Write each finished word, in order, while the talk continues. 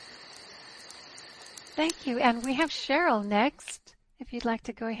Thank you. And we have Cheryl next, if you'd like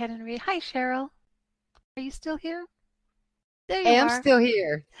to go ahead and read. Hi, Cheryl. Are you still here? There you Hey, are. I'm still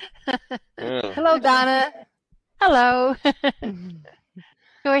here. Yeah. Hello, Donna. Hello.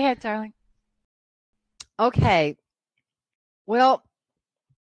 Go ahead, darling. Okay. Well,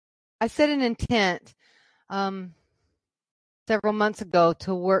 I set an intent several months ago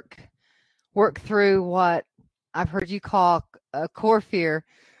to work through what I've heard you call a core fear.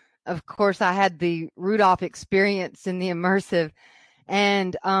 Of course, I had the Rudolph experience in the immersive,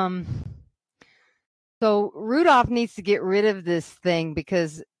 and so Rudolph needs to get rid of this thing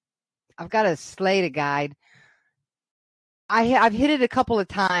because I've got a Slay to guide. I've hit it a couple of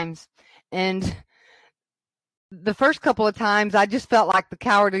times, and the first couple of times I just felt like the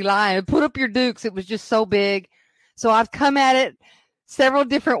Cowardly Lion. Put up your dukes. It was just so big. So I've come at it several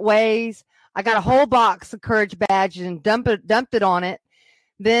different ways. I got a whole box of courage badges and dumped it on it.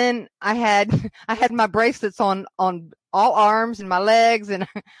 Then I had my bracelets on all arms and my legs, and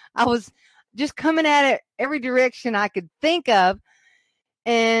I was just coming at it every direction I could think of.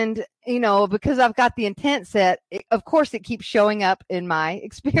 And, because I've got the intent set, of course it keeps showing up in my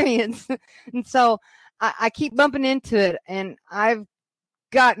experience. And so I keep bumping into it, and I've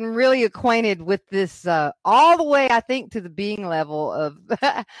gotten really acquainted with this all the way, I think, to the being level of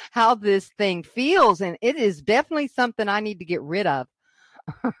how this thing feels. And it is definitely something I need to get rid of.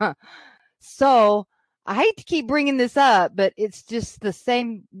 So I hate to keep bringing this up, but it's just the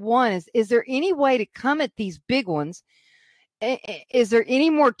same one. Is there any way to come at these big ones? Is there any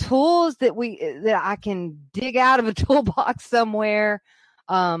more tools that I can dig out of a toolbox somewhere?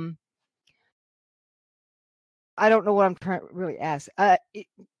 I don't know what I'm trying to really ask.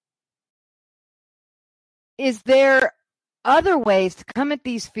 Is there other ways to come at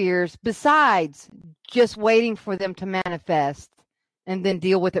these fears besides just waiting for them to manifest and then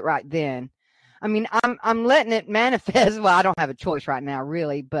deal with it right then? I mean, I'm letting it manifest. Well, I don't have a choice right now,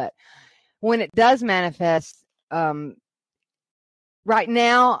 really, but when it does manifest, right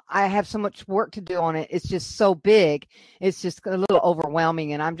now I have so much work to do on it. It's just so big. It's just a little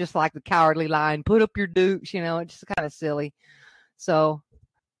overwhelming, and I'm just like the Cowardly Lion. Put up your dukes, it's just kind of silly. So,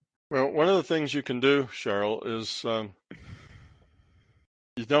 Well, one of the things you can do, Cheryl, is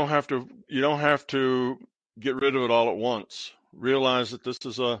you don't have to get rid of it all at once. Realize that this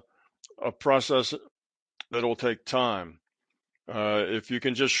is a process that will take time. If you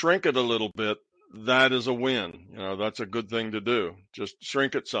can just shrink it a little bit, that is a win. That's a good thing to do. Just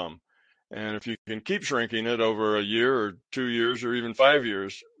shrink it some. And if you can keep shrinking it over a year or 2 years or even 5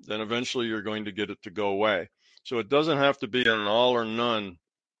 years, then eventually you're going to get it to go away. So it doesn't have to be an all or none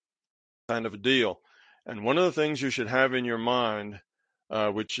kind of a deal. And one of the things you should have in your mind,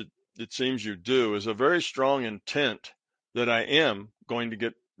 which it seems you do, is a very strong intent that I am going to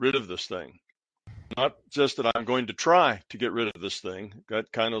get rid of this thing. Not just that I'm going to try to get rid of this thing.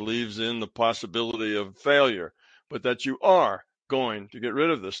 That kind of leaves in the possibility of failure, but that you are going to get rid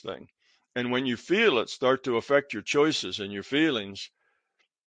of this thing. And when you feel it start to affect your choices and your feelings,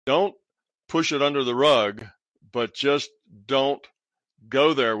 don't push it under the rug, but just don't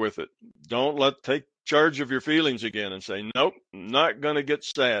go there with it. Don't take charge of your feelings again and say, nope, not going to get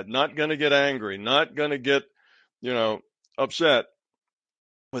sad, not going to get angry, not going to get, upset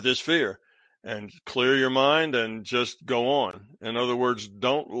with this fear, and clear your mind and just go on. In other words,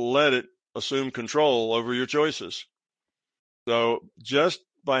 don't let it assume control over your choices. So just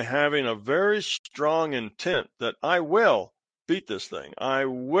by having a very strong intent that I will beat this thing, I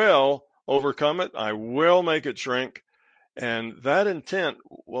will overcome it, I will make it shrink, and that intent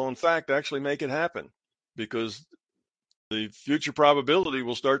will, in fact, actually make it happen, because the future probability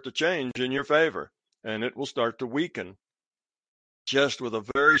will start to change in your favor, and it will start to weaken just with a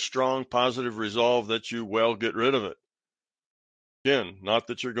very strong positive resolve that you will get rid of it. Again, not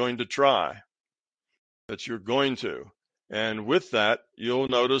that you're going to try, that you're going to. And with that, you'll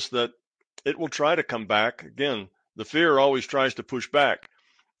notice that it will try to come back. Again, the fear always tries to push back.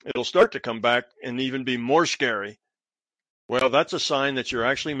 It'll start to come back and even be more scary. Well, that's a sign that you're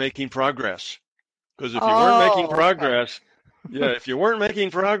actually making progress. Because if you weren't making progress, if you weren't making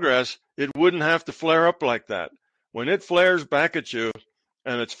progress, it wouldn't have to flare up like that. When it flares back at you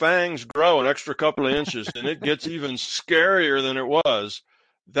and its fangs grow an extra couple of inches and it gets even scarier than it was,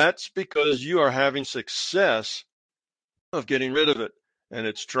 that's because you are having success of getting rid of it. And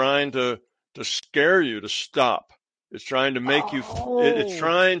it's trying to scare you to stop. It's trying to make you, it's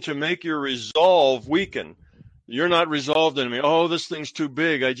trying to make your resolve weaken. You're not resolved anymore. Oh, this thing's too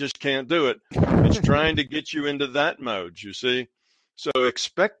big. I just can't do it. It's trying to get you into that mode, you see. So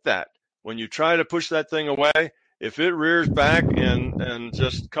expect that. When you try to push that thing away, if it rears back and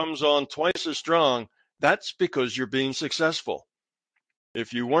just comes on twice as strong, That's because you're being successful.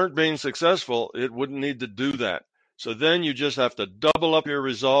 If you weren't being successful, it wouldn't need to do that. So then you just have to double up your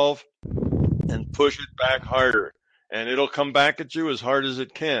resolve and push it back harder. And it'll come back at you as hard as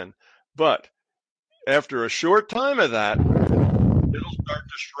it can. But after a short time of that, it'll start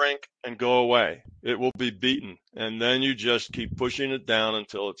to shrink and go away. It will be beaten. And then you just keep pushing it down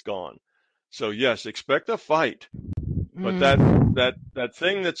until it's gone. So yes, expect a fight. But that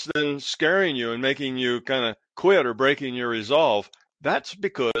thing that's then scaring you and making you kind of quit or breaking your resolve, that's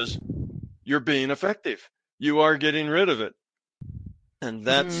because you're being effective. You are getting rid of it. And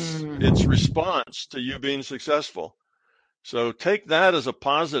that's its response to you being successful. So take that as a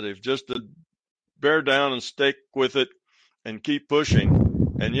positive, just to bear down and stick with it and keep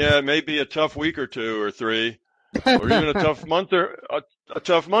pushing. And yeah, it may be a tough week or two or three, or even a tough month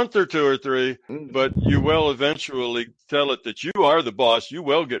or two or three, but you will eventually tell it that you are the boss. You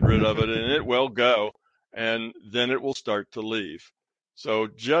will get rid of it, and it will go, and then it will start to leave. So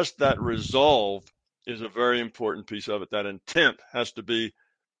just that resolve is a very important piece of it. That intent has to be,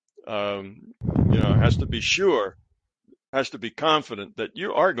 has to be sure, has to be confident that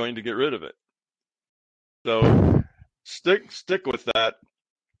you are going to get rid of it. So stick with that,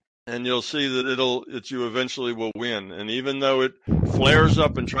 and you'll see that you eventually will win. And even though it flares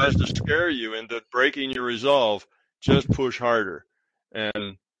up and tries to scare you into breaking your resolve, just push harder,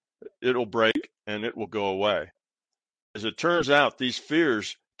 and it'll break and it will go away. As it turns out, these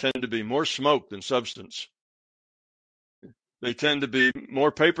fears tend to be more smoke than substance. They tend to be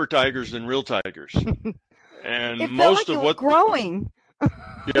more paper tigers than real tigers. And it felt most like of it was growing.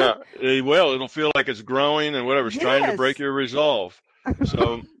 Yeah, it'll feel like it's growing and whatever's trying to break your resolve.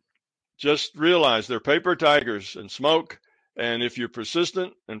 So just realize they're paper tigers and smoke, and if you're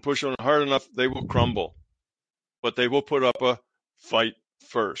persistent and push on hard enough, they will crumble. But they will put up a fight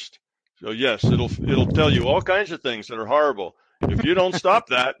first. So yes, it'll tell you all kinds of things that are horrible. If you don't stop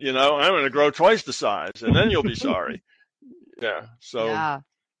that, I'm going to grow twice the size, and then you'll be sorry. Yeah. So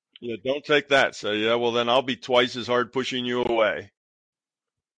don't take that. Say, well, then I'll be twice as hard pushing you away.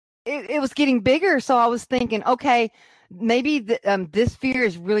 It was getting bigger, so I was thinking, okay, maybe this fear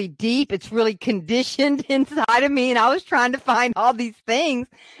is really deep. It's really conditioned inside of me, and I was trying to find all these things,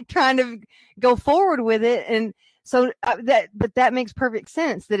 trying to go forward with it, and so that makes perfect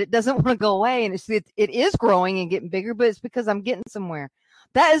sense that it doesn't want to go away, and it is growing and getting bigger, but it's because I'm getting somewhere.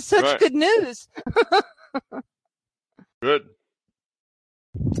 That is such good news. Good.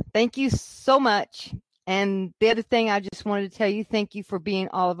 Thank you so much. And the other thing I just wanted to tell you, thank you for being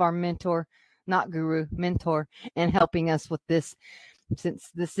all of our mentor, not guru, mentor, and helping us with this, since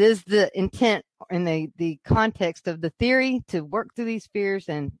this is the intent and the context of the theory to work through these fears.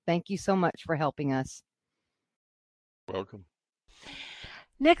 And thank you so much for helping us. Welcome.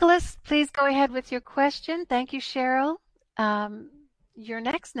 Nicholas, please go ahead with your question. Thank you, Cheryl. You're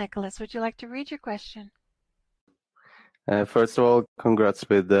next, Nicholas. Would you like to read your question? First of all, congrats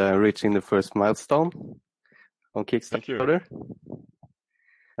with reaching the first milestone on Kickstarter.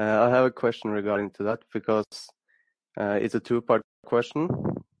 I have a question regarding to that because it's a two-part question.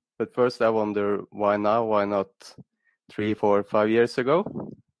 But first, I wonder why now? Why not 3, 4, 5 years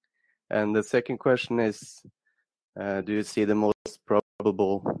ago? And the second question is, do you see the most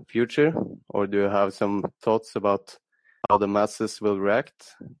probable future, or do you have some thoughts about how the masses will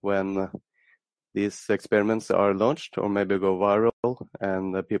react when these experiments are launched, or maybe go viral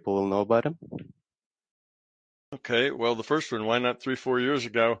and people will know about them? Okay, well, the first one, why not 3, 4 years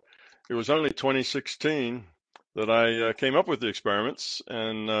ago? It was only 2016 that I came up with the experiments,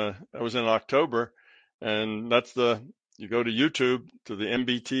 and that was in October. And you go to YouTube to the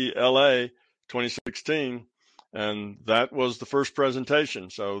MBT LA 2016, and that was the first presentation.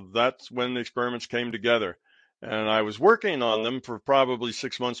 So that's when the experiments came together. And I was working on them for probably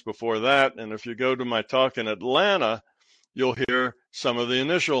 6 months before that. And if you go to my talk in Atlanta, you'll hear some of the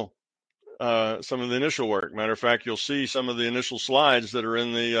initial work. Matter of fact, you'll see some of the initial slides that are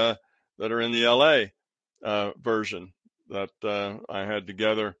in the LA version that I had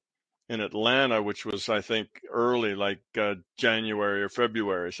together in Atlanta, which was, I think, early, like January or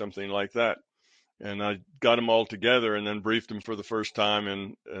February, something like that. And I got them all together and then briefed them for the first time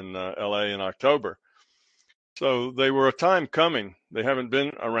in LA in October. So they were a time coming. They haven't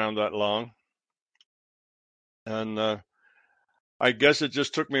been around that long. And I guess it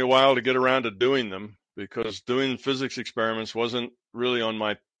just took me a while to get around to doing them, because doing physics experiments wasn't really on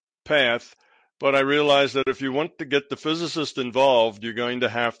my path. But I realized that if you want to get the physicist involved, you're going to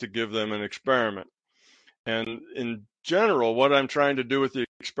have to give them an experiment. And in general, what I'm trying to do with the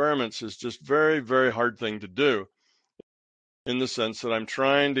experiments is just very, very hard thing to do. in the sense that I'm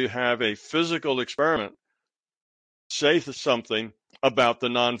trying to have a physical experiment say something about the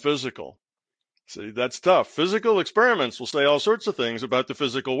non-physical. See, that's tough. Physical experiments will say all sorts of things about the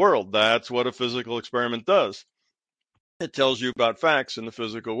physical world. That's what a physical experiment does. It tells you about facts in the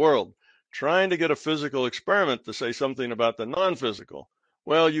physical world. Trying to get a physical experiment to say something about the non-physical,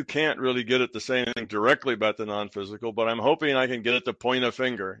 well, you can't really get it to say anything directly about the non-physical, but I'm hoping I can get it to point a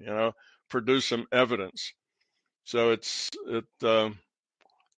finger, produce some evidence. So it kind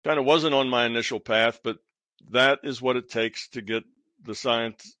of wasn't on my initial path, but that is what it takes to get the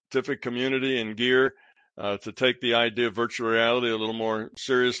scientific community in gear to take the idea of virtual reality a little more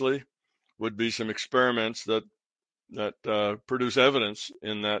seriously. Would be some experiments that produce evidence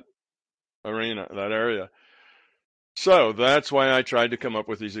in that arena, that area. So that's why I tried to come up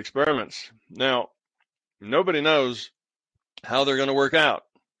with these experiments. Now, nobody knows how they're going to work out.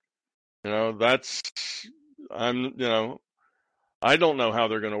 I don't know how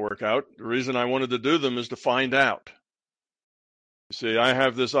they're going to work out. The reason I wanted to do them is to find out. You see, I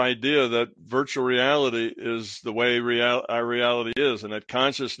have this idea that virtual reality is the way our reality is, and that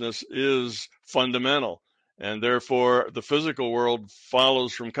consciousness is fundamental, and therefore the physical world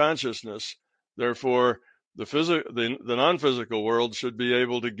follows from consciousness. Therefore, the non-physical world should be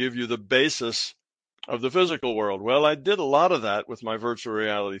able to give you the basis of the physical world. Well, I did a lot of that with my virtual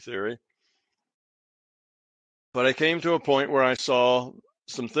reality theory, but I came to a point where I saw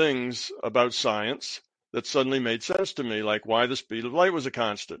some things about science that suddenly made sense to me, like why the speed of light was a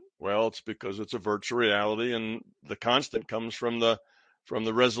constant. Well, it's because it's a virtual reality, and the constant comes from the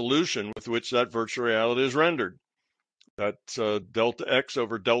resolution with which that virtual reality is rendered. That's delta x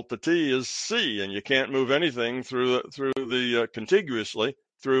over delta t is c, and you can't move anything through the contiguously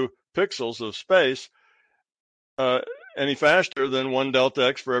through pixels of space any faster than 1 delta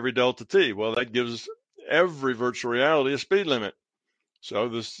x for every delta t. Well, that gives every virtual reality a speed limit. So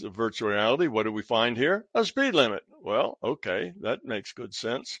this is a virtual reality. What do we find here? A speed limit. Well, okay, that makes good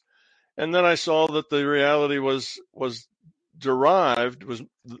sense. And then I saw that the reality was derived, was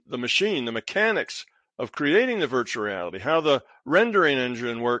the machine, the mechanics of creating the virtual reality, how the rendering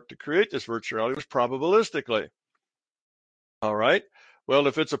engine worked to create this virtual reality was probabilistically. All right. Well,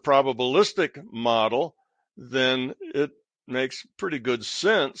 if it's a probabilistic model, then it makes pretty good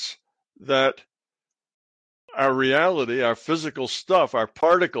sense that our reality, our physical stuff, our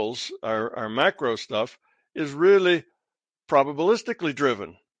particles, our macro stuff is really probabilistically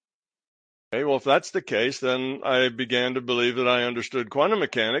driven. Okay, well, if that's the case, then I began to believe that I understood quantum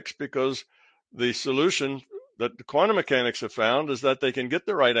mechanics, because the solution that the quantum mechanics have found is that they can get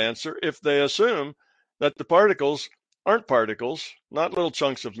the right answer if they assume that the particles aren't particles, not little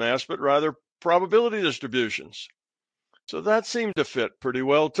chunks of mass, but rather probability distributions. So that seemed to fit pretty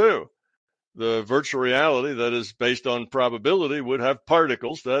well too. The virtual reality that is based on probability would have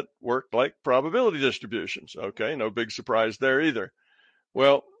particles that work like probability distributions. Okay, no big surprise there either.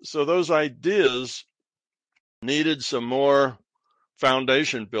 Well, so those ideas needed some more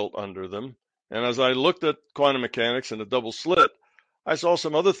foundation built under them. And as I looked at quantum mechanics and a double slit, I saw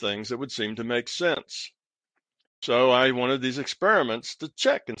some other things that would seem to make sense. So I wanted these experiments to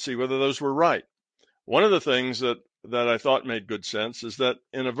check and see whether those were right. One of the things that I thought made good sense is that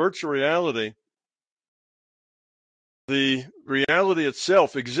in a virtual reality, the reality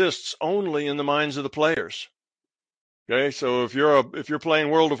itself exists only in the minds of the players. Okay, so if you're playing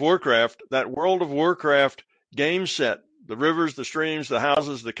World of Warcraft, that World of Warcraft game set, the rivers, the streams, the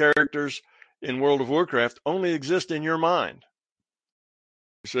houses, the characters in World of Warcraft only exist in your mind.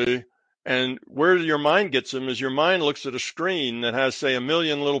 See, and where your mind gets them is your mind looks at a screen that has, say, 1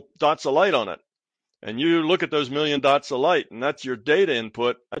 million little dots of light on it. And you look at those 1 million dots of light, and that's your data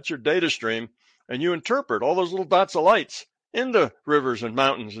input, that's your data stream, and you interpret all those little dots of lights into rivers and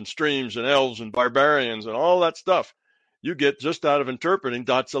mountains and streams and elves and barbarians and all that stuff you get just out of interpreting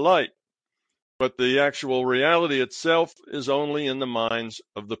dots of light. But the actual reality itself is only in the minds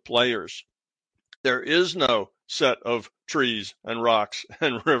of the players. There is no set of trees and rocks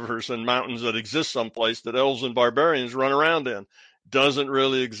and rivers and mountains that exist someplace that elves and barbarians run around in. Doesn't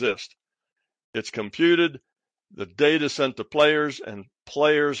really exist. It's computed, the data sent to players, and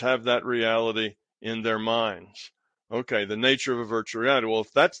players have that reality in their minds. Okay, the nature of a virtual reality. Well,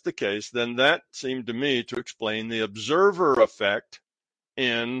 if that's the case, then that seemed to me to explain the observer effect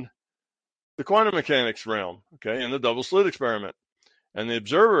in the quantum mechanics realm, okay, in the double slit experiment. And the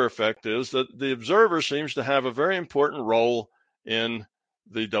observer effect is that the observer seems to have a very important role in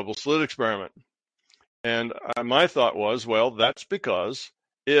the double slit experiment. And my thought was, well, that's because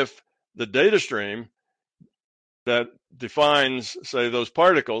if the data stream that defines, say, those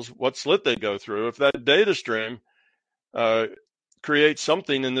particles, what slit they go through, if that data stream create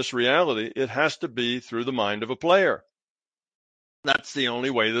something in this reality, it has to be through the mind of a player. That's the only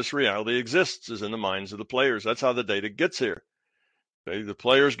way this reality exists, is in the minds of the players. That's how the data gets here. Okay, the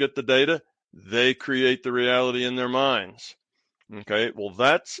players get the data, they create the reality in their minds. Okay, well,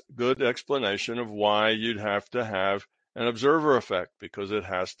 that's good explanation of why you'd have to have an observer effect, because it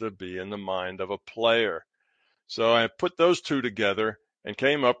has to be in the mind of a player. So I put those two together and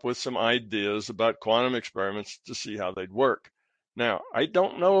came up with some ideas about quantum experiments to see how they'd work. Now, I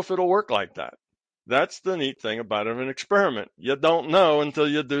don't know if it'll work like that. That's the neat thing about an experiment. You don't know until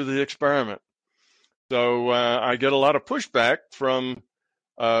you do the experiment. So I get a lot of pushback from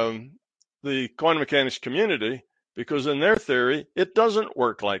the quantum mechanics community, because in their theory, it doesn't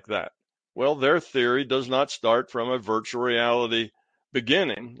work like that. Well, their theory does not start from a virtual reality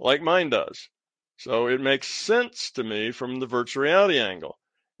beginning like mine does. So it makes sense to me from the virtual reality angle.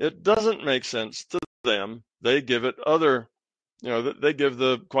 It doesn't make sense to them. They give it other, they give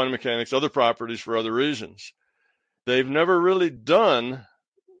the quantum mechanics other properties for other reasons. They've never really done,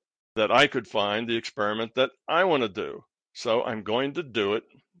 that I could find, the experiment that I want to do. So I'm going to do it.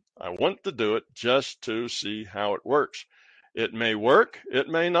 I want to do it just to see how it works. It may work, it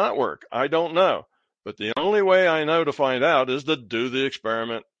may not work. I don't know. But the only way I know to find out is to do the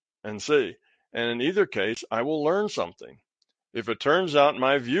experiment and see. And in either case, I will learn something. If it turns out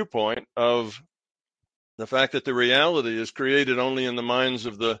my viewpoint of the fact that the reality is created only in the minds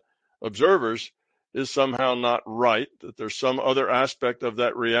of the observers is somehow not right, that there's some other aspect of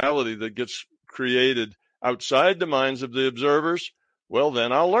that reality that gets created outside the minds of the observers, well,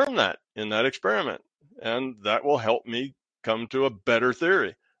 then I'll learn that in that experiment. And that will help me come to a better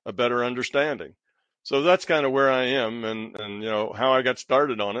theory, a better understanding. So that's kind of where I am, and how I got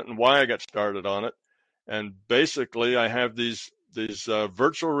started on it and why I got started on it. And basically, I have these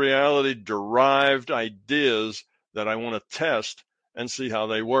virtual reality derived ideas that I want to test and see how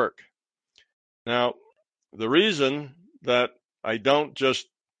they work. Now, the reason that I don't just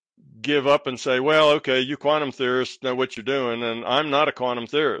give up and say, well, okay, you quantum theorists know what you're doing, and I'm not a quantum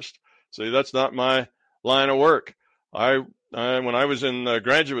theorist. See, that's not my line of work. When I was in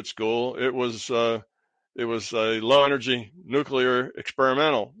graduate school, it was a low energy nuclear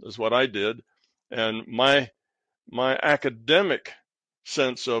experimental is what I did, and my academic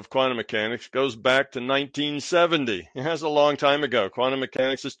sense of quantum mechanics goes back to 1970. It has a long time ago. Quantum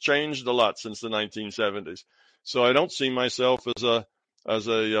mechanics has changed a lot since the 1970s. So I don't see myself as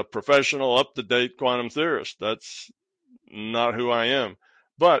a professional, up-to-date quantum theorist. That's not who I am.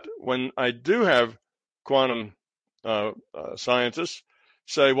 But when I do have quantum scientists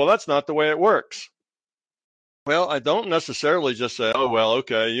say, well, that's not the way it works. Well, I don't necessarily just say, oh, well,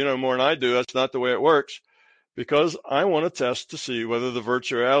 okay, you know more than I do. That's not the way it works. Because I want to test to see whether the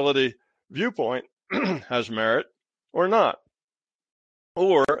virtuality viewpoint has merit or not,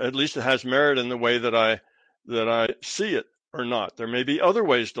 or at least it has merit in the way that I see it or not. There may be other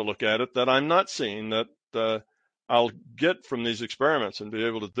ways to look at it that I'm not seeing that I'll get from these experiments and be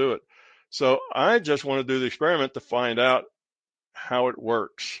able to do it. So I just want to do the experiment to find out how it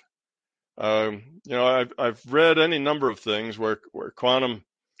works. I've read any number of things where quantum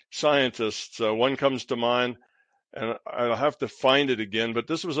scientists, one comes to mind, and I'll have to find it again, but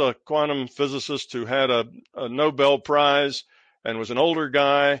this was a quantum physicist who had a Nobel Prize and was an older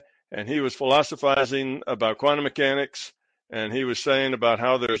guy, and he was philosophizing about quantum mechanics, and he was saying about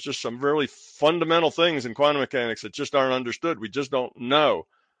how there's just some really fundamental things in quantum mechanics that just aren't understood. We just don't know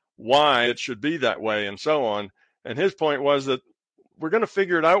why it should be that way, and so on. And his point was that we're going to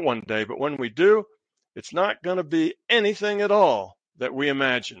figure it out one day, but when we do, it's not going to be anything at all that we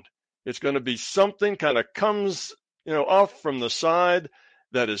imagined. It's going to be something kind of comes, off from the side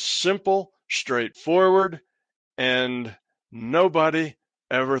that is simple, straightforward, and nobody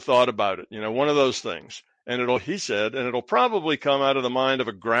ever thought about it. One of those things. And he said, it'll probably come out of the mind of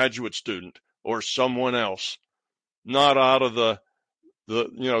a graduate student or someone else, not out of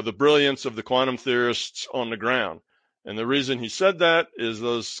the brilliance of the quantum theorists on the ground. And the reason he said that is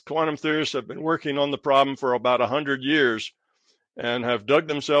those quantum theorists have been working on the problem for about 100 years and have dug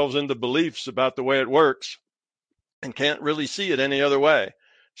themselves into beliefs about the way it works and can't really see it any other way.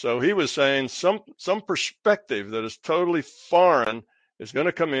 So he was saying some perspective that is totally foreign is going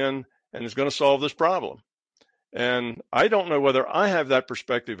to come in and is going to solve this problem. And I don't know whether I have that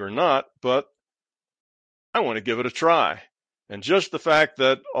perspective or not, but I want to give it a try. And just the fact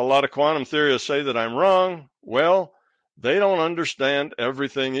that a lot of quantum theorists say that I'm wrong, well, they don't understand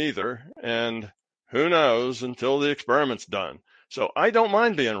everything either. And who knows until the experiment's done. So I don't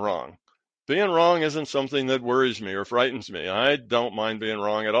mind being wrong. Being wrong isn't something that worries me or frightens me. I don't mind being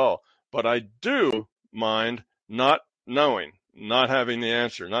wrong at all. But I do mind not knowing, not having the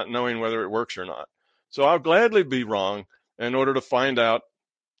answer, not knowing whether it works or not. So I'll gladly be wrong in order to find out,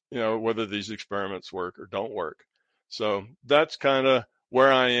 whether these experiments work or don't work. So that's kind of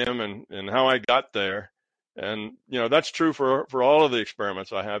where I am and how I got there. And, that's true for all of the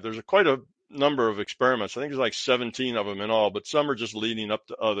experiments I have. There's quite a number of experiments. I think there's like 17 of them in all, but some are just leading up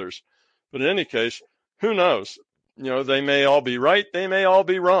to others. But in any case, who knows? They may all be right. They may all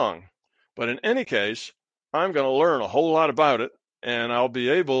be wrong. But in any case, I'm going to learn a whole lot about it, and I'll be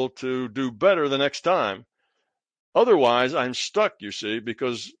able to do better the next time. Otherwise, I'm stuck, you see,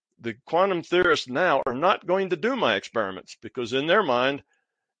 because the quantum theorists now are not going to do my experiments because in their mind,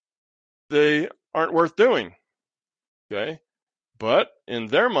 they aren't worth doing. Okay. But in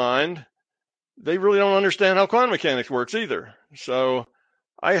their mind, they really don't understand how quantum mechanics works either. So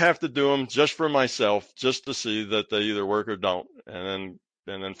I have to do them just for myself, just to see that they either work or don't. And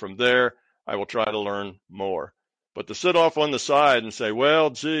then from there, I will try to learn more. But to sit off on the side and say, well,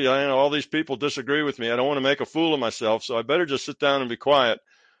 gee, I know all these people disagree with me. I don't want to make a fool of myself, so I better just sit down and be quiet.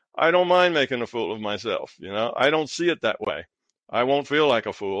 I don't mind making a fool of myself. I don't see it that way. I won't feel like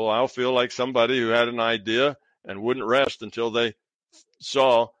a fool. I'll feel like somebody who had an idea and wouldn't rest until they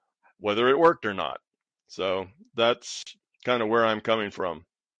saw whether it worked or not. So that's kind of where I'm coming from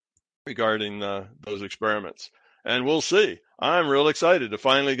regarding those experiments. And we'll see. I'm real excited to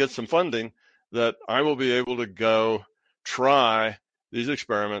finally get some funding that I will be able to go try these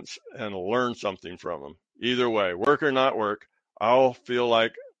experiments and learn something from them. Either way, work or not work, I'll feel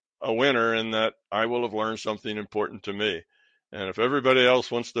like a winner in that I will have learned something important to me. And if everybody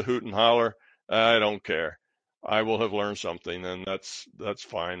else wants to hoot and holler, I don't care. I will have learned something, and that's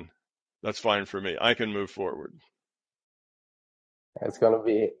fine. That's fine for me. I can move forward. It's gonna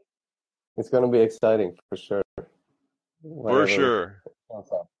be exciting for sure. For sure.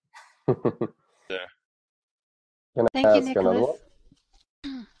 Yeah. Can I Thank you, ask another one?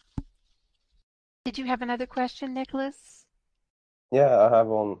 Nicholas. Did you have another question, Nicholas? Yeah, I have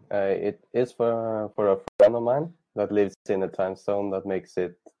one. It is for a friend of mine that lives in a time zone that makes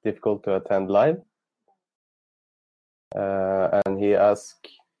it difficult to attend live. And he asked,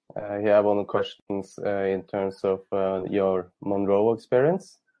 he have one questions in terms of your Monroe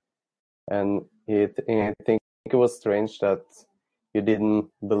experience. And he think it was strange that you didn't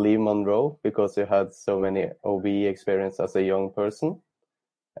believe Monroe because you had so many OBE experience as a young person.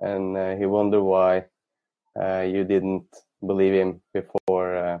 And he wondered why you didn't believe him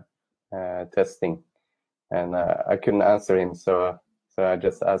before testing. And I couldn't answer him, so I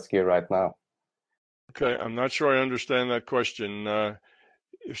just ask you right now. Okay, I'm not sure I understand that question.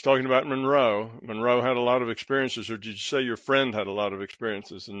 He's talking about Monroe. Monroe had a lot of experiences, or did you say your friend had a lot of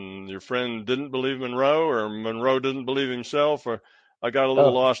experiences and your friend didn't believe Monroe, or Monroe didn't believe himself? Or I got a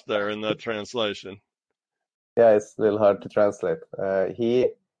little lost there in that translation. Yeah, it's a little hard to translate. He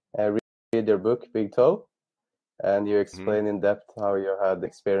read your book, Big Toe, and you explain in depth how you had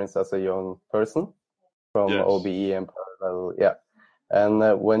experience as a young person from OBE and parallel. Yeah.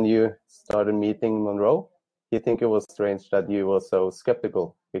 And when you started meeting Monroe, he think it was strange that you were so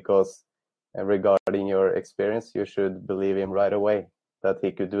skeptical because regarding your experience, you should believe him right away that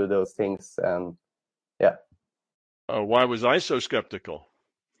he could do those things. And yeah. Why was I so skeptical?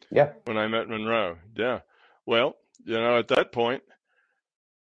 Yeah. When I met Monroe. Yeah. Well, at that point,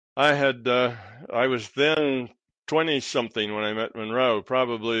 I was then 20 something when I met Monroe,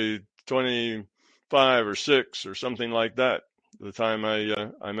 probably 25 or 6 or something like that, the time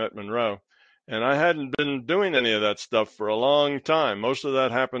I met Monroe. And I hadn't been doing any of that stuff for a long time. Most of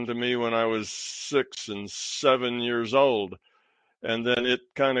that happened to me when I was 6 and 7 years old. And then it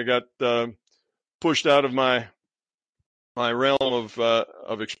kind of got pushed out of my realm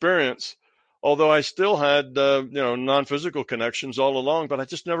of experience, although I still had non-physical connections all along, but I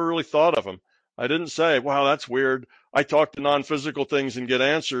just never really thought of them. I didn't say, wow, that's weird. I talk to non-physical things and get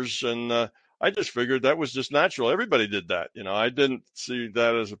answers, and I just figured that was just natural. Everybody did that. I didn't see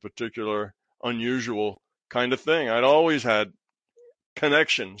that as a particular unusual kind of thing. I'd always had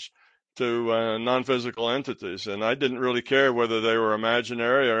connections to non-physical entities, and I didn't really care whether they were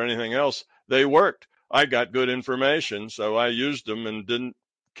imaginary or anything else. They worked. I got good information, so I used them and didn't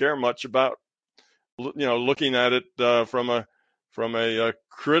care much about looking at it from a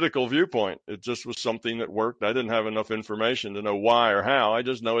critical viewpoint. It just was something that worked. I didn't have enough information to know why or how. I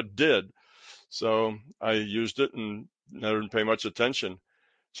just know it did. So I used it and never didn't pay much attention.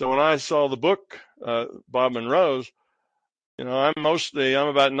 So when I saw the book, Bob Monroe's, I'm about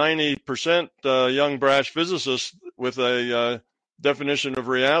 90% young brash physicist with a definition of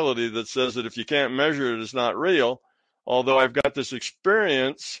reality that says that if you can't measure it, it's not real. Although I've got this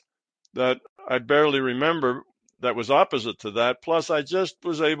experience that I barely remember that was opposite to that. Plus, I just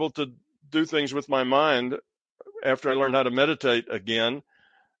was able to do things with my mind after I learned how to meditate again,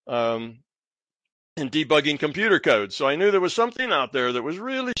 and debugging computer code. So I knew there was something out there that was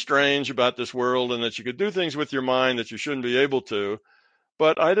really strange about this world, and that you could do things with your mind that you shouldn't be able to.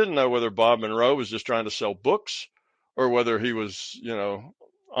 But I didn't know whether Bob Monroe was just trying to sell books or whether he was,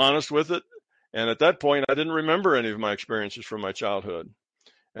 honest with it. And at that point, I didn't remember any of my experiences from my childhood.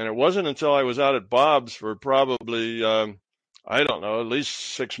 And it wasn't until I was out at Bob's for probably, I don't know, at least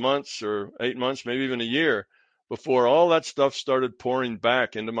 6 months or 8 months, maybe even a year, before all that stuff started pouring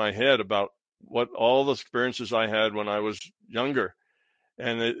back into my head about what all the experiences I had when I was younger.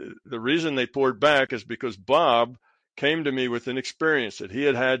 And the reason they poured back is because Bob came to me with an experience that he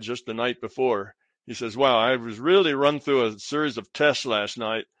had had just the night before. He says, wow, I was really run through a series of tests last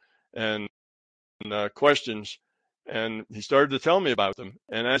night and questions, and he started to tell me about them.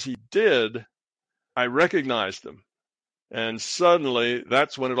 And as he did, I recognized them. And suddenly,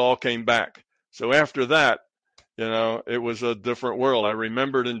 that's when it all came back. So after that, it was a different world. I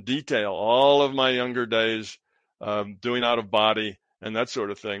remembered in detail all of my younger days, doing out of body and that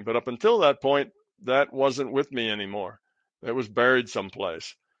sort of thing. But up until that point, that wasn't with me anymore. It was buried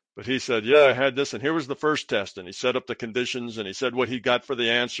someplace. But he said, yeah, I had this, and here was the first test. And he set up the conditions, and he said what he got for the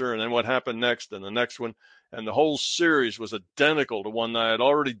answer, and then what happened next, and the next one. And the whole series was identical to one that I had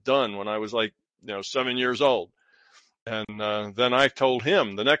already done when I was 7 years old. And then I told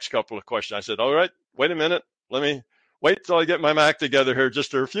him the next couple of questions. I said, all right, wait a minute. Let me wait till I get my act together here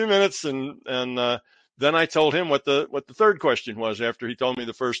just for a few minutes. And then I told him what the third question was after he told me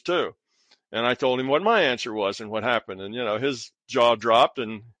the first two. And I told him what my answer was and what happened. And, his jaw dropped,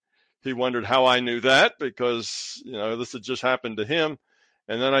 and he wondered how I knew that because, this had just happened to him.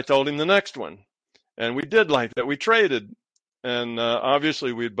 And then I told him the next one. And we did like that. We traded. And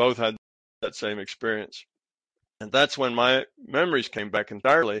obviously, we'd both had that same experience. And that's when my memories came back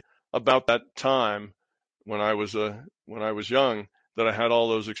entirely about that time when I was young, that I had all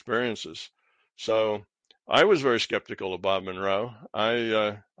those experiences. So I was very skeptical of Bob Monroe.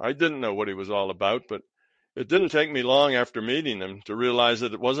 I didn't know what he was all about, but it didn't take me long after meeting him to realize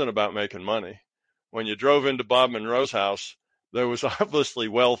that it wasn't about making money. When you drove into Bob Monroe's house, there was obviously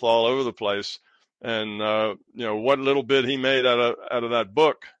wealth all over the place, and what little bit he made out of that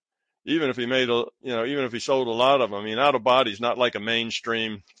book. Even if he even if he sold a lot of them, I mean, out of body is not like a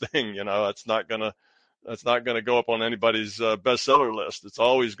mainstream thing. It's not gonna go up on anybody's bestseller list. It's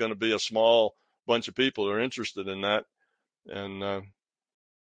always going to be a small bunch of people who are interested in that. And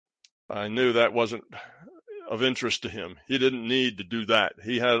I knew that wasn't of interest to him. He didn't need to do that.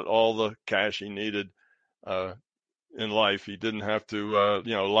 He had all the cash he needed in life. He didn't have to,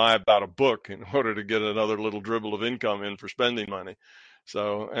 lie about a book in order to get another little dribble of income in for spending money.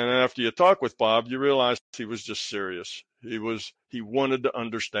 So, and after you talk with Bob, you realize he was just serious. He wanted to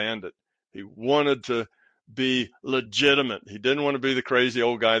understand it. He wanted to be legitimate. He didn't want to be the crazy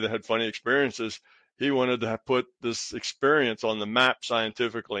old guy that had funny experiences. He wanted to put this experience on the map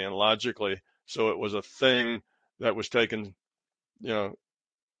scientifically and logically, so it was a thing that was taken, that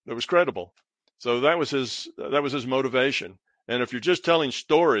was credible. So that was his motivation. And if you're just telling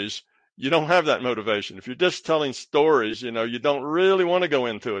stories, you don't have that motivation. If you're just telling stories, you don't really want to go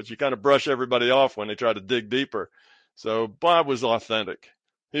into it. You kind of brush everybody off when they try to dig deeper. So Bob was authentic.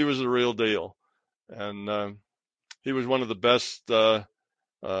 He was the real deal. And he was one of the best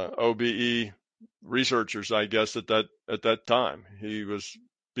OBE researchers, I guess, at that time.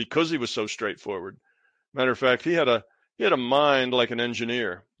 Because he was so straightforward. Matter of fact, he had a mind like an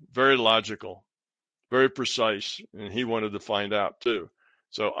engineer, very logical, very precise, and he wanted to find out too.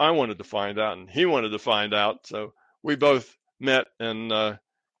 So I wanted to find out, and he wanted to find out. So we both met and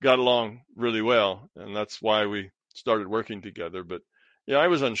got along really well, and that's why we started working together. But yeah, I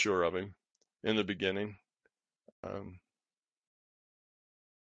was unsure of him in the beginning.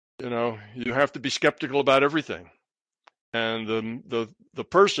 You have to be skeptical about everything, and the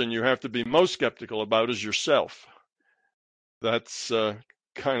person you have to be most skeptical about is yourself. That's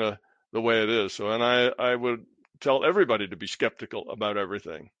kind of the way it is. So, and I would tell everybody to be skeptical about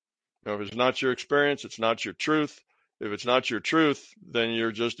everything. If it's not your experience, it's not your truth. If it's not your truth, then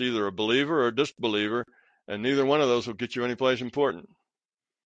you're just either a believer or a disbeliever, and neither one of those will get you anyplace important.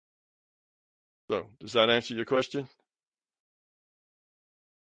 So, does that answer your question?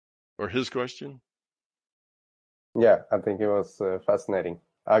 Or his question? Yeah, I think it was fascinating.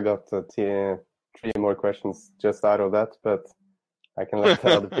 I got 3 more questions just out of that, but I can let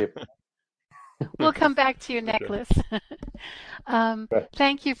the other people. We'll come back to you, Nicholas.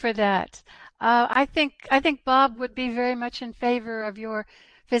 Thank you for that. I think Bob would be very much in favor of your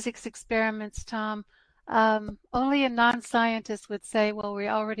physics experiments, Tom. Only a non-scientist would say, well, we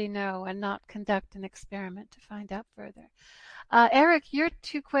already know, and not conduct an experiment to find out further. Eric, your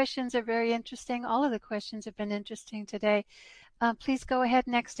two questions are very interesting. All of the questions have been interesting today. Please go ahead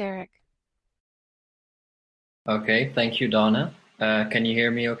next, Eric. Okay, thank you, Donna. Can you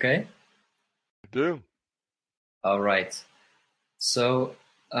hear me okay? I do. All right. So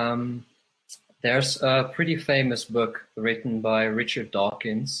there's a pretty famous book written by Richard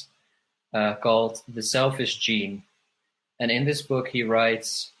Dawkins called The Selfish Gene. And in this book he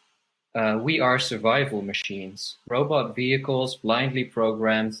writes, we are survival machines, robot vehicles blindly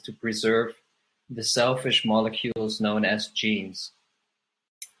programmed to preserve the selfish molecules known as genes.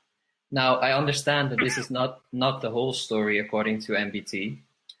 Now, I understand that this is not the whole story according to MBT,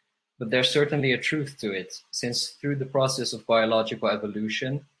 but there's certainly a truth to it, since through the process of biological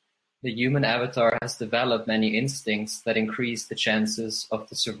evolution, the human avatar has developed many instincts that increase the chances of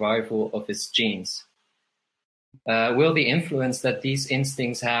the survival of its genes. Will the influence that these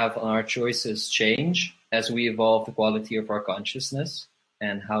instincts have on our choices change as we evolve the quality of our consciousness,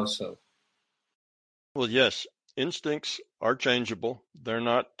 and how so? Well, yes, instincts are changeable. They're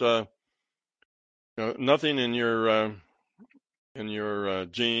not nothing in your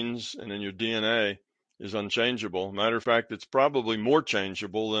genes and in your DNA is unchangeable. Matter of fact, it's probably more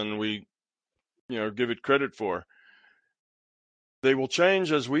changeable than we give it credit for. They will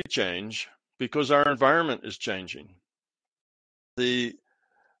change as we change because our environment is changing. The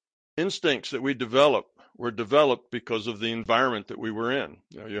instincts that we develop were developed because of the environment that we were in.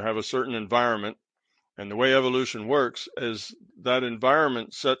 You have a certain environment, and the way evolution works is that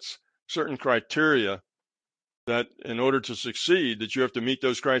environment sets certain criteria that in order to succeed, that you have to meet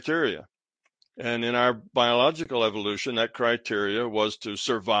those criteria. And in our biological evolution, that criteria was to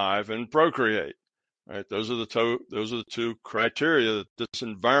survive and procreate. Right? Those are the two criteria that this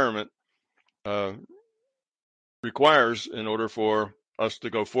environment requires in order for us to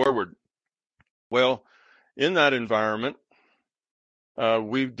go forward. Well, in that environment,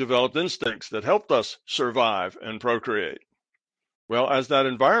 we've developed instincts that helped us survive and procreate. Well, as that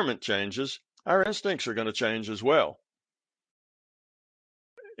environment changes, our instincts are going to change as well.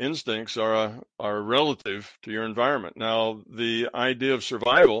 Instincts are relative to your environment. Now, the idea of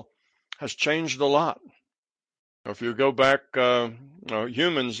survival has changed a lot. If you go back,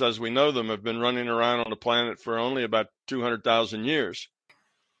 humans as we know them have been running around on the planet for only about 200,000 years.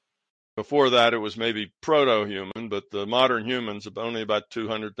 Before that, it was maybe proto-human, but the modern humans are only about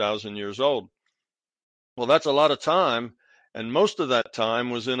 200,000 years old. Well, that's a lot of time, and most of that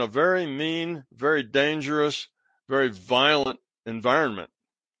time was in a very mean, very dangerous, very violent environment.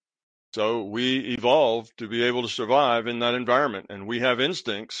 So we evolved to be able to survive in that environment, and we have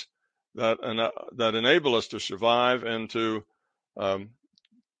instincts that enable us to survive and to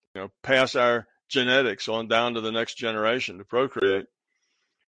pass our genetics on down to the next generation to procreate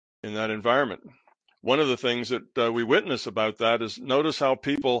in that environment. One of the things that we witness about that is notice how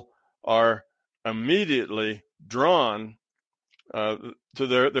people are immediately drawn to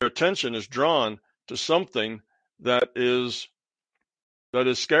their attention is drawn to something that is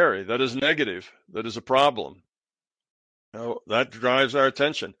scary, that is negative, that is a problem. That drives our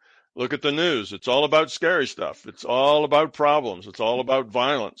attention. Look at the news. It's all about scary stuff. It's all about problems. It's all about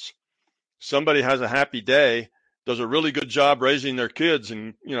violence. Somebody has a happy day, does a really good job raising their kids,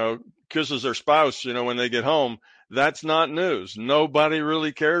 and kisses their spouse when they get home. That's not news. Nobody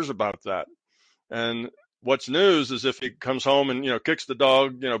really cares about that. And what's news is if he comes home and kicks the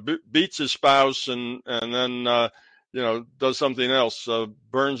dog, beats his spouse, and then does something else,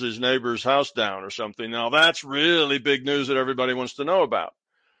 burns his neighbor's house down or something. Now that's really big news that everybody wants to know about.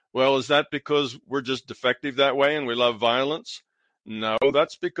 Well, is that because we're just defective that way and we love violence? No,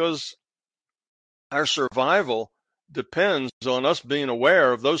 that's because our survival depends on us being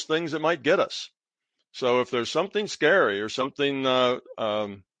aware of those things that might get us. So if there's something scary or something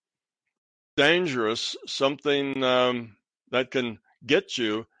dangerous, something that can get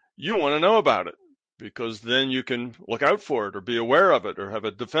you, you want to know about it, because then you can look out for it or be aware of it or have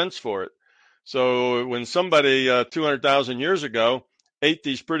a defense for it. So when somebody 200,000 years ago ate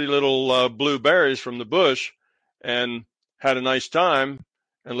these pretty little blue berries from the bush and had a nice time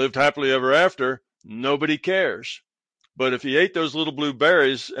and lived happily ever after, nobody cares. But if he ate those little blue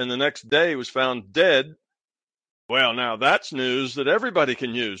berries and the next day was found dead, well, now that's news that everybody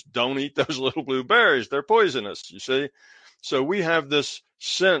can use. Don't eat those little blue berries. They're poisonous, you see. So we have this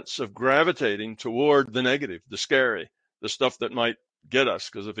sense of gravitating toward the negative, the scary, the stuff that might get us.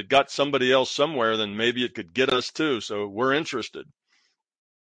 Because if it got somebody else somewhere, then maybe it could get us too. So we're interested.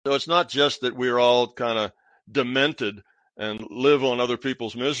 So it's not just that we're all kind of demented and live on other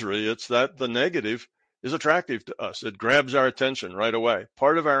people's misery. It's that the negative is attractive to us. It grabs our attention right away,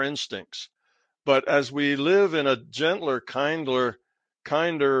 part of our instincts. But as we live in a gentler, kinder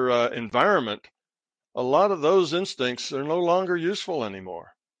environment, a lot of those instincts are no longer useful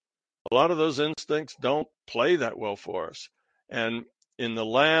anymore. A lot of those instincts don't play that well for us. And in the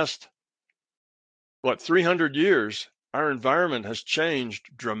last, 300 years, our environment has changed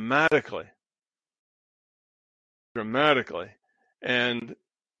dramatically. And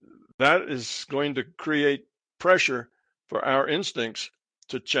that is going to create pressure for our instincts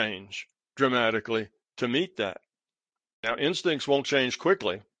to change dramatically to meet that. Now, instincts won't change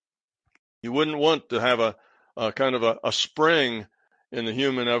quickly. You wouldn't want to have a kind of a spring in the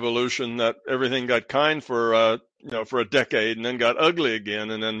human evolution that everything got kind for a decade and then got ugly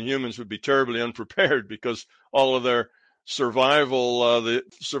again, and then humans would be terribly unprepared because all of their survive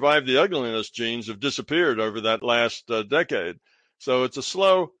the ugliness genes have disappeared over that last decade. So it's a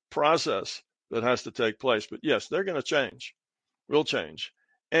slow process that has to take place. But yes, they're going to change. Will change.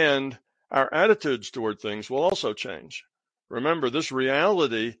 And our attitudes toward things will also change. Remember, this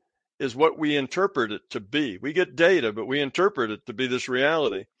reality is what we interpret it to be. We get data, but we interpret it to be this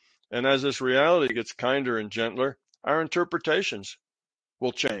reality. And as this reality gets kinder and gentler, our interpretations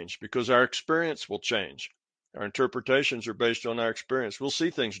will change because our experience will change. Our interpretations are based on our experience. We'll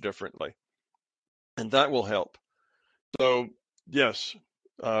see things differently, and that will help. So, yes,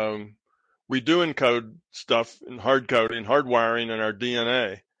 we do encode stuff in hard wiring in our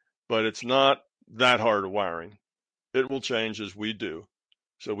DNA, but it's not that hard a wiring. It will change as we do.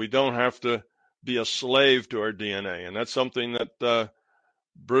 So we don't have to be a slave to our DNA. And that's something that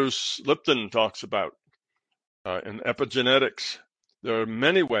Bruce Lipton talks about in epigenetics. There are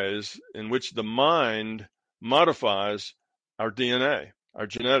many ways in which the mind modifies our DNA, our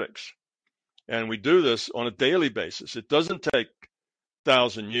genetics. And we do this on a daily basis. It doesn't take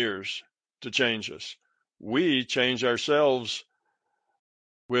 1,000 years to change us. We change ourselves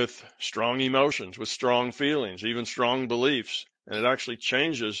with strong emotions, with strong feelings, even strong beliefs, and it actually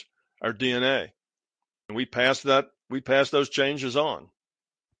changes our DNA. And we pass those changes on.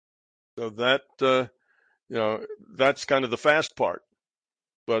 So that that's kind of the fast part.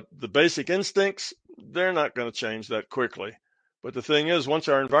 But the basic instincts, they're not going to change that quickly. But the thing is, once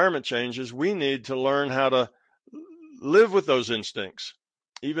our environment changes, we need to learn how to live with those instincts,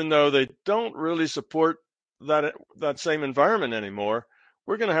 even though they don't really support that same environment anymore.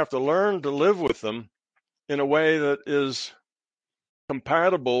 We're going to have to learn to live with them in a way that is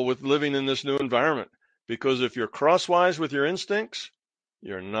compatible with living in this new environment. Because if you're crosswise with your instincts,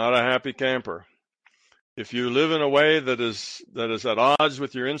 you're not a happy camper. If you live in a way that is at odds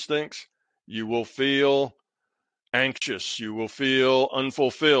with your instincts, you will feel anxious, you will feel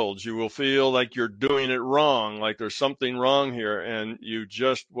unfulfilled, you will feel like you're doing it wrong, like there's something wrong here, and you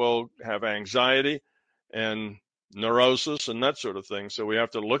just will have anxiety and neurosis and that sort of thing. So we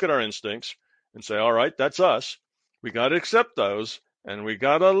have to look at our instincts and say, all right, that's us. We got to accept those, and we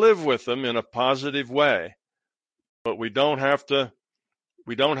got to live with them in a positive way. But we don't have to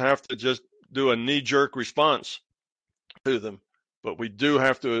just do a knee-jerk response to them, but we do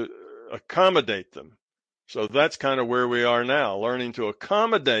have to accommodate them. So that's kind of where we are now, learning to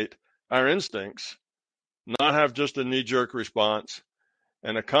accommodate our instincts, not have just a knee-jerk response,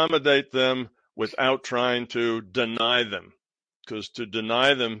 and accommodate them without trying to deny them, because to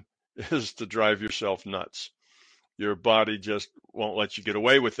deny them is to drive yourself nuts. Your body just won't let you get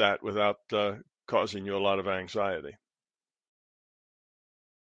away with that without causing you a lot of anxiety.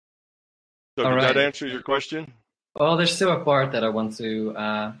 So did that answer your question? Well, there's still a part that I want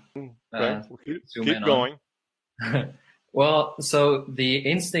to keep going. Well, so the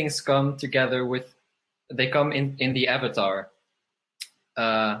instincts come together they come in the avatar.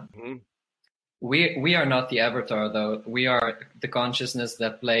 We are not the avatar, though. We are the consciousness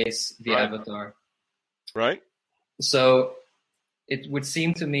that plays the avatar. Right. So it would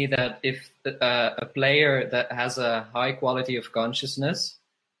seem to me that if a player that has a high quality of consciousness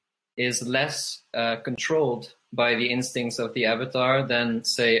is less controlled by the instincts of the avatar than,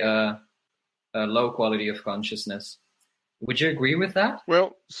 say, a low quality of consciousness. Would you agree with that?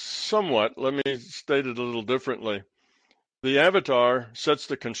 Well, somewhat. Let me state it a little differently. The avatar sets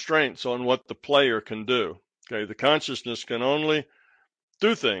the constraints on what the player can do. Okay, the consciousness can only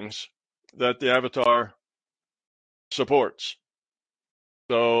do things that the avatar supports.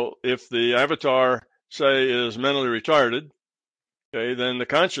 So if the avatar, say, is mentally retarded, okay, then the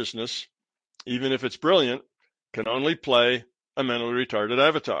consciousness, even if it's brilliant, can only play a mentally retarded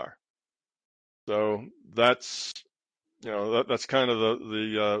avatar. So that's that's kind of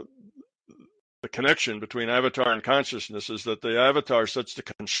the connection between avatar and consciousness, is that the avatar sets the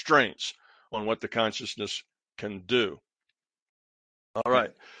constraints on what the consciousness can do. All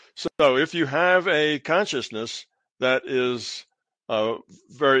right. So if you have a consciousness that is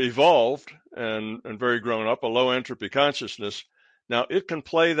very evolved and very grown up, a low entropy consciousness, now it can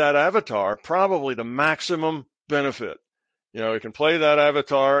play that avatar probably to maximum benefit. It can play that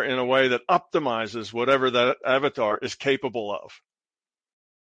avatar in a way that optimizes whatever that avatar is capable of.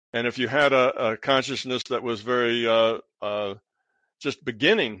 And if you had a consciousness that was very just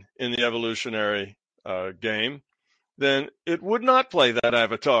beginning in the evolutionary game, then it would not play that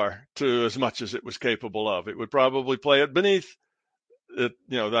avatar to as much as it was capable of. It would probably play it beneath it,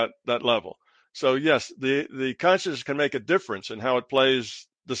 that level. So yes, the consciousness can make a difference in how it plays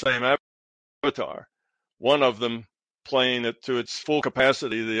the same avatar. One of them playing it to its full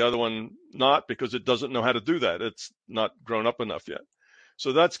capacity, the other one not, because it doesn't know how to do that. It's not grown up enough yet.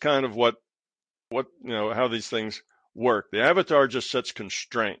 So that's kind of what how these things work. The avatar just sets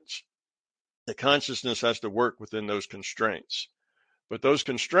constraints. The consciousness has to work within those constraints. But those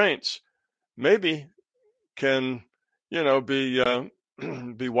constraints maybe can,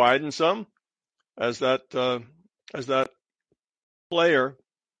 be widened some as that player.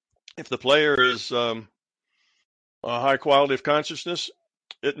 If the player is a high quality of consciousness,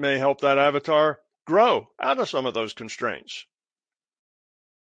 it may help that avatar grow out of some of those constraints.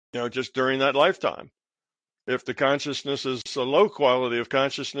 Just during that lifetime. If the consciousness is a low quality of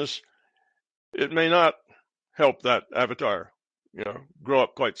consciousness, it may not help that avatar, grow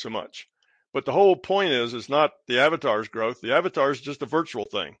up quite so much. But the whole point is not the avatar's growth. The avatar is just a virtual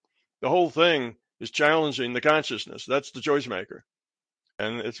thing. The whole thing is challenging the consciousness. That's the choice maker.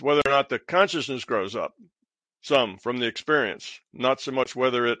 And it's whether or not the consciousness grows up, some from the experience, not so much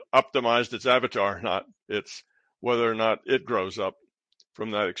whether it optimized its avatar or not. It's whether or not it grows up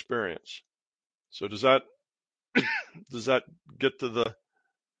from that experience. So does that get to the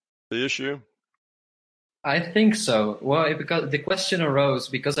issue? I think so. Well, because the question arose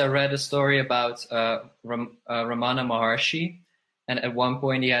because I read a story about Ramana Maharshi, and at one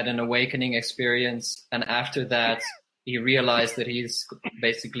point he had an awakening experience, and after that he realized that he's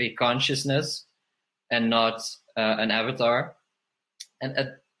basically consciousness and not an avatar. And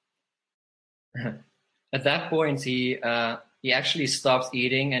at that point he actually stopped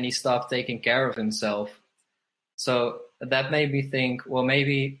eating and he stopped taking care of himself. So that made me think,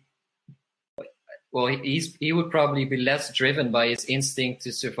 he would probably be less driven by his instinct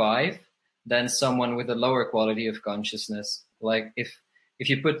to survive than someone with a lower quality of consciousness. Like if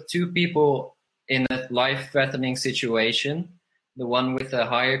you put two people in a life-threatening situation, the one with a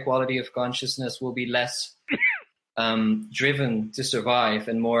higher quality of consciousness will be less driven to survive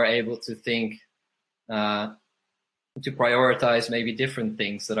and more able to think, to prioritize maybe different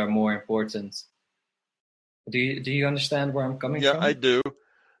things that are more important. Do you understand where I'm coming from? Yeah, I do.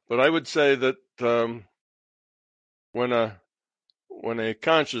 But I would say that when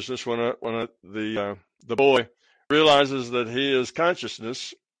the boy realizes that he is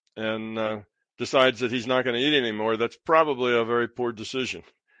consciousness and decides that he's not going to eat anymore, that's probably a very poor decision,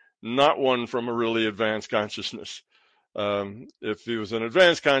 not one from a really advanced consciousness. If he was an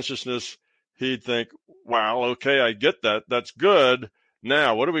advanced consciousness, he'd think, wow, okay, I get that. That's good.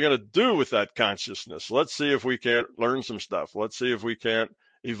 Now, what are we going to do with that consciousness? Let's see if we can't learn some stuff. Let's see if we can't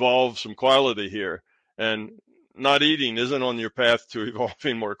evolve some quality here. And not eating isn't on your path to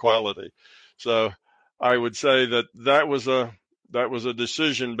evolving more quality. So I would say that was a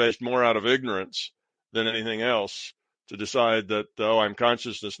decision based more out of ignorance than anything else, to decide that, I'm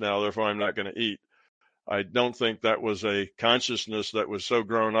consciousness now, therefore I'm not going to eat. I don't think that was a consciousness that was so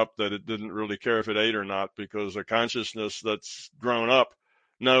grown up that it didn't really care if it ate or not, because a consciousness that's grown up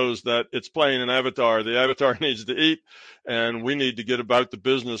knows that it's playing an avatar. The avatar needs to eat, and we need to get about the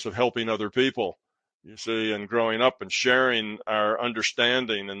business of helping other people, you see, and growing up and sharing our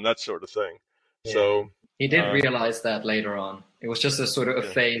understanding and that sort of thing. Yeah. So he did realize that later on. It was just a sort of a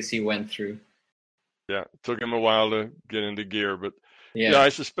phase he went through. Yeah, it took him a while to get into gear, but yeah, I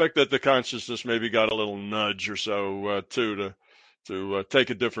suspect that the consciousness maybe got a little nudge or so too to take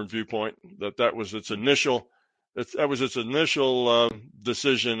a different viewpoint. That was its initial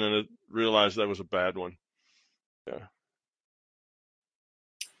decision, and it realized that was a bad one. Yeah.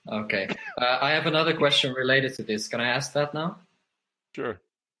 Okay, I have another question related to this. Can I ask that now? Sure.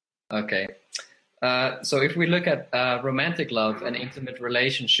 Okay. So if we look at romantic love and intimate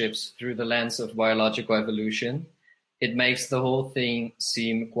relationships through the lens of biological evolution, it makes the whole thing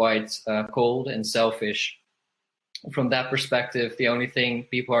seem quite cold and selfish. From that perspective, the only thing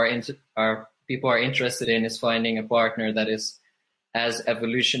people are interested in is finding a partner that is as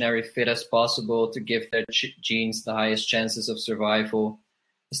evolutionary fit as possible to give their genes the highest chances of survival,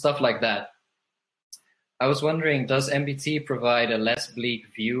 stuff like that. I was wondering, does MBT provide a less bleak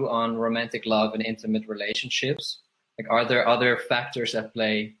view on romantic love and intimate relationships? Like, are there other factors at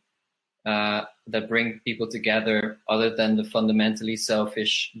play that bring people together other than the fundamentally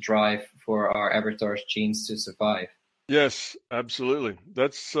selfish drive for our avatars genes to survive? Yes, absolutely.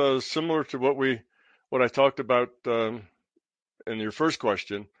 That's similar to what I talked about in your first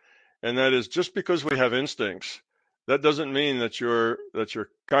question, and that is just because we have instincts, that doesn't mean that your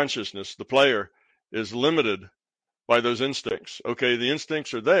consciousness, the player, is limited by those instincts. Okay, the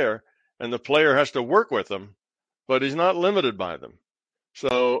instincts are there, and the player has to work with them, but he's not limited by them.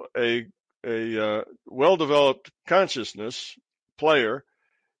 So a well-developed consciousness player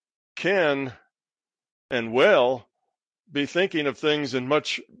can and will be thinking of things in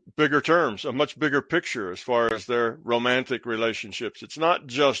much bigger terms, a much bigger picture as far as their romantic relationships. It's not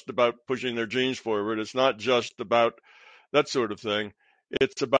just about pushing their genes forward. It's not just about that sort of thing.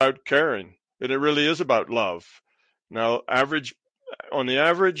 It's about caring, and it really is about love. Now, on the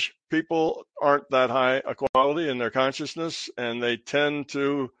average, people aren't that high a quality in their consciousness, and they tend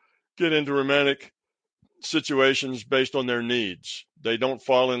to get into romantic situations based on their needs. They don't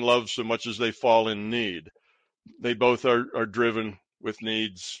fall in love so much as they fall in need. They both are driven with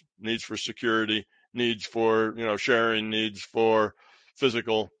needs for security, needs for sharing, needs for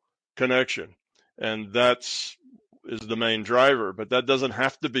physical connection, and is the main driver. But that doesn't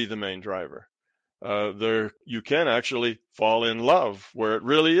have to be the main driver. You can actually fall in love where it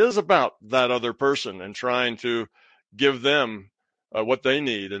really is about that other person and trying to give them what they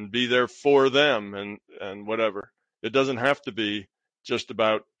need and be there for them and whatever. It doesn't have to be just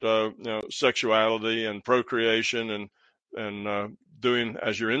about sexuality and procreation and doing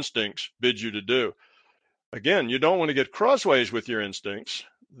as your instincts bid you to do. Again, you don't want to get crossways with your instincts.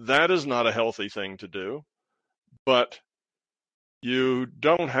 That is not a healthy thing to do. But you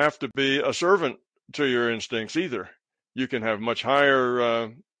don't have to be a servant to your instincts either. You can have much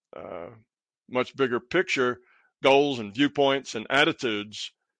higher, much bigger picture goals and viewpoints and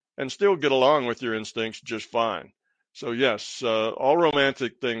attitudes and still get along with your instincts just fine. So yes, all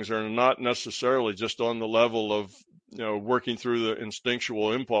romantic things are not necessarily just on the level of working through the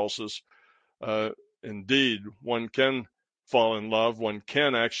instinctual impulses. Indeed, one can fall in love. One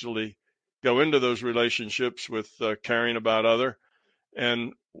can actually go into those relationships with caring about other.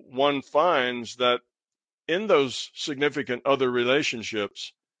 And one finds that in those significant other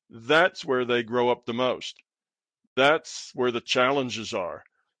relationships, that's where they grow up the most. That's where the challenges are.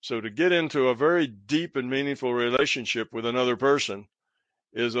 So to get into a very deep and meaningful relationship with another person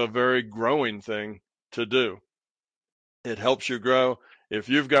is a very growing thing to do. It helps you grow. If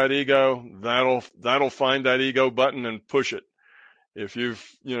you've got ego, that'll find that ego button and push it. If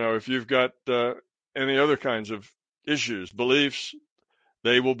you've got any other kinds of issues, beliefs,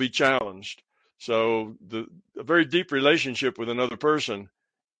 they will be challenged. So a very deep relationship with another person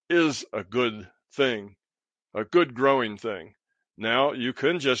is a good thing, a good growing thing. Now you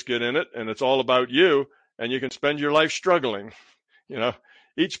can just get in it and it's all about you and you can spend your life struggling,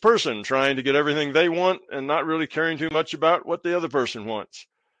 each person trying to get everything they want and not really caring too much about what the other person wants.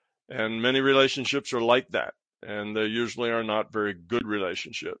 And many relationships are like that, and they usually are not very good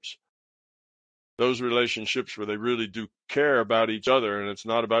relationships. Those relationships where they really do care about each other and it's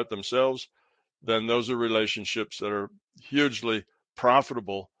not about themselves, then those are relationships that are hugely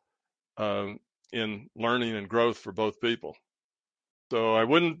profitable in learning and growth for both people. So I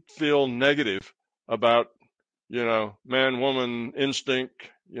wouldn't feel negative about, man, woman, instinct,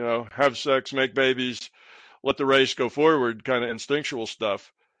 have sex, make babies, let the race go forward kind of instinctual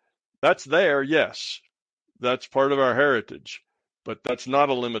stuff. That's there, yes. That's part of our heritage, but that's not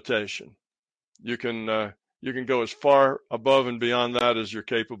a limitation. You can go as far above and beyond that as you're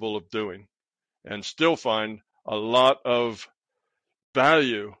capable of doing and still find a lot of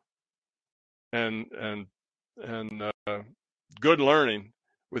value and good learning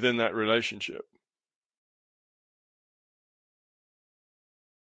within that relationship.